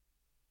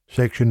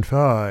Section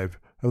 5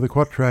 of the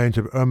Quatrains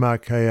of Omar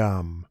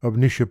Khayyam of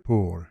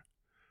Nishapur,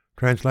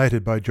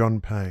 translated by John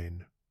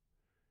Payne.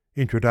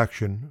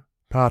 Introduction,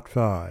 Part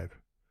 5,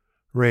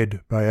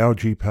 read by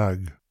Algie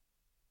Pug.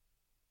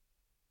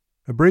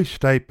 A brief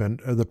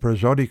statement of the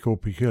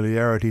prosodical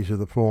peculiarities of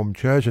the form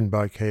chosen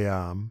by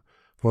Khayyam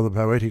for the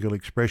poetical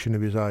expression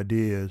of his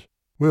ideas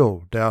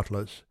will,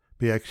 doubtless,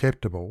 be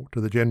acceptable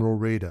to the general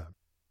reader.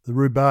 The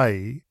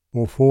Rubai,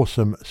 or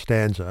foursome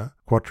stanza,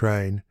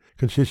 quatrain,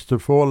 consists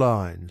of 4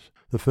 lines,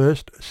 the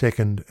first,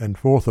 second, and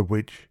fourth of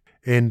which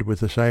end with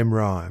the same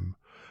rhyme,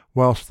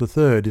 whilst the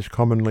third is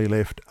commonly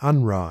left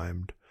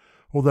unrhymed,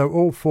 although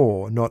all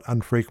 4 not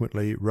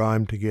unfrequently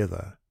rhyme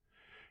together.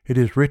 It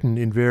is written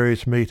in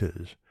various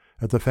metres,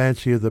 at the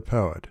fancy of the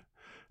poet,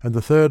 and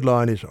the third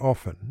line is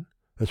often,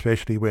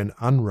 especially when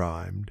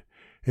unrhymed,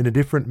 in a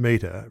different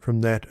metre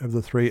from that of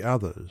the 3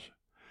 others.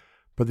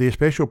 But the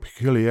especial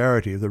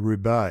peculiarity of the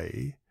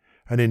Rubai,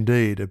 and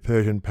indeed of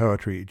Persian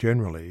poetry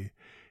generally,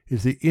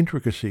 is the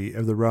intricacy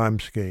of the rhyme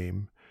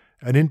scheme,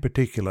 and in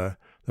particular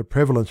the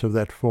prevalence of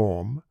that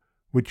form,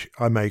 which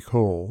I may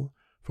call,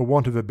 for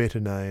want of a better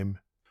name,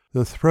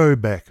 the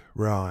throwback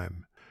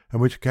rhyme,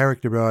 and which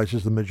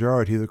characterises the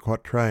majority of the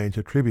quatrains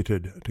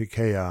attributed to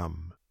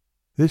Khayyam.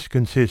 This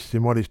consists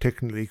in what is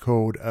technically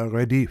called a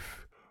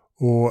redif,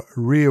 or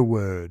rear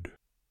word,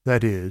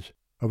 that is,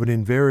 of an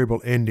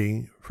invariable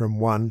ending from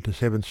 1 to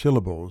 7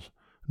 syllables,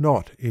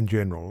 not, in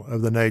general,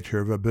 of the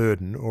nature of a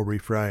burden or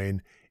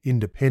refrain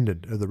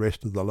independent of the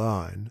rest of the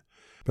line,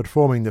 but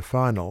forming the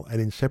final and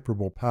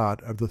inseparable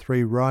part of the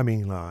 3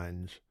 rhyming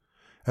lines,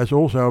 as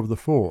also of the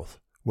 4th,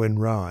 when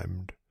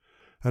rhymed,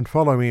 and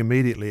following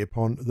immediately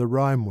upon the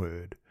rhyme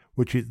word,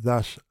 which it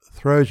thus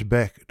throws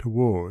back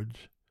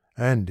towards,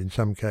 and in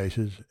some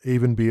cases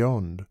even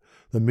beyond,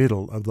 the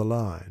middle of the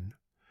line.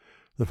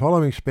 The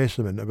following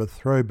specimen of a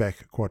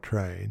throwback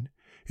quatrain,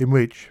 in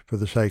which, for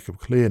the sake of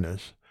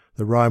clearness,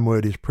 the rhyme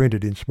word is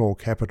printed in small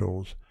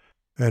capitals,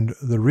 and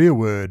the rear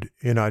word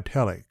in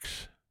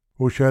italics,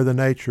 will show the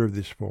nature of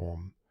this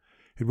form.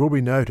 It will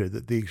be noted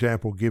that the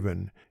example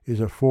given is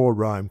a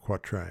 4-rhyme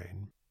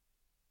quatrain.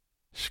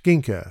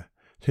 Skinker,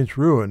 since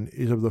ruin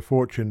is of the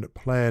fortune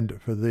planned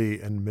for thee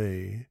and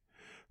me,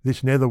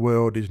 this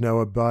netherworld is no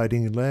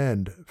abiding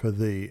land for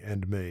thee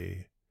and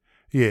me.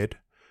 Yet,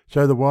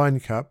 so the wine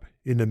cup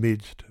in the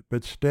midst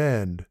but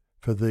stand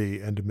for thee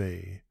and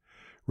me.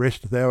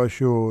 Rest thou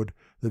assured,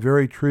 the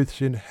very truth's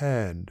in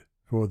hand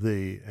for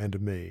thee and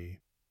me.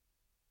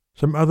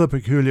 Some other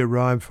peculiar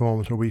rhyme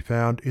forms will be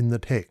found in the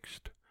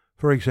text.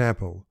 For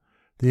example,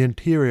 the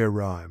interior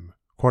rhyme,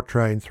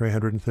 quatrain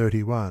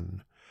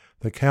 331,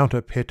 the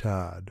counter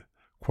petard,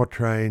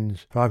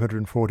 quatrains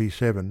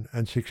 547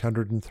 and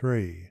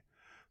 603,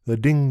 the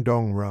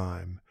ding-dong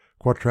rhyme,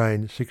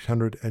 quatrain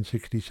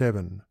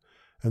 667,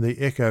 and the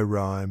echo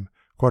rhyme,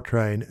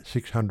 quatrain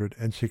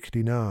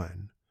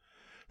 669.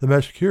 The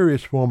most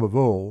curious form of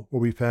all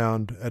will be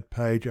found at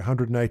page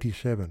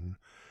 187,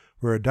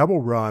 where a double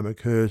rhyme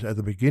occurs at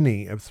the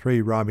beginning of 3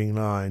 rhyming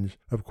lines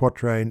of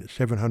quatrain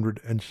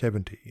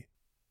 770.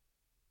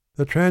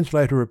 The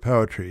translator of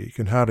poetry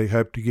can hardly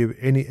hope to give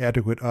any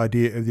adequate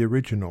idea of the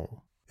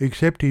original,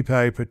 except he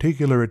pay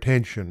particular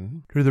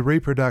attention to the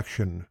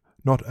reproduction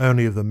not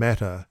only of the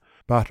matter,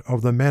 but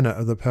of the manner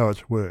of the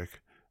poet's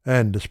work,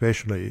 and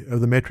especially of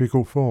the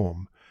metrical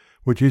form,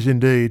 which is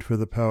indeed for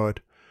the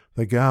poet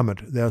the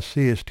garment thou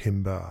seest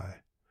him by.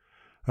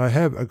 I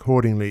have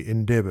accordingly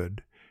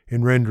endeavoured,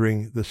 in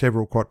rendering the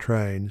several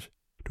quatrains,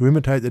 to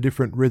imitate the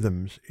different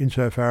rhythms in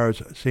so far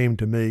as seemed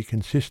to me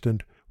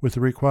consistent with the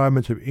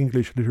requirements of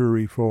English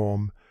literary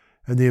form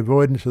and the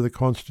avoidance of the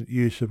constant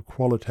use of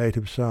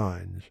qualitative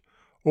signs,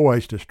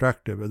 always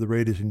destructive of the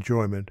reader's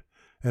enjoyment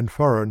and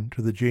foreign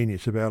to the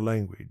genius of our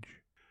language.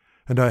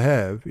 And I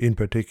have, in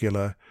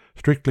particular,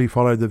 strictly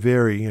followed the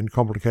varying and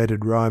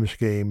complicated rhyme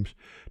schemes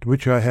to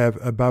which I have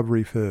above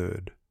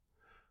referred.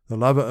 The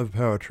lover of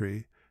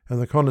poetry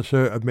and the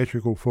connoisseur of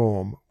metrical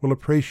form will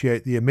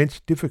appreciate the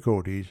immense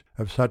difficulties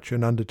of such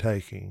an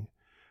undertaking,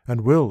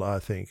 and will, I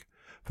think,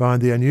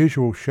 find the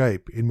unusual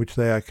shape in which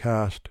they are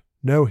cast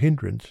no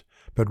hindrance,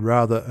 but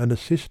rather an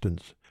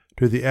assistance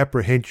to the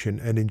apprehension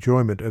and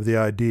enjoyment of the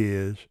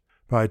ideas,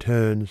 by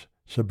turns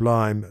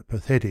sublime,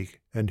 pathetic,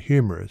 and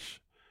humorous,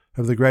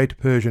 of the great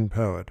Persian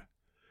poet.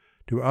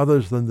 To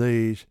others than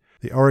these,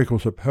 the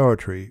oracles of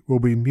poetry will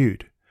be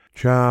mute,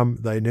 charm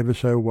they never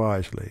so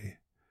wisely.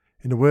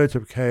 In the words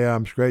of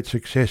Khayyam's great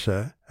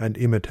successor and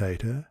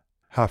imitator,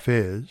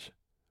 Hafez,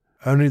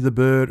 only the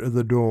bird of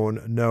the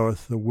dawn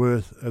knoweth the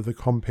worth of the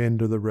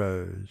compend of the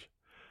rose.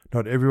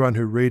 Not everyone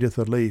who readeth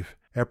a leaf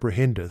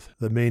apprehendeth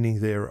the meaning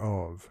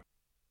thereof.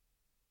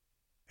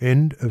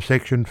 End of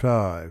section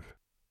 5.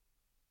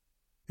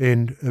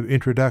 End of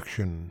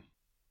introduction.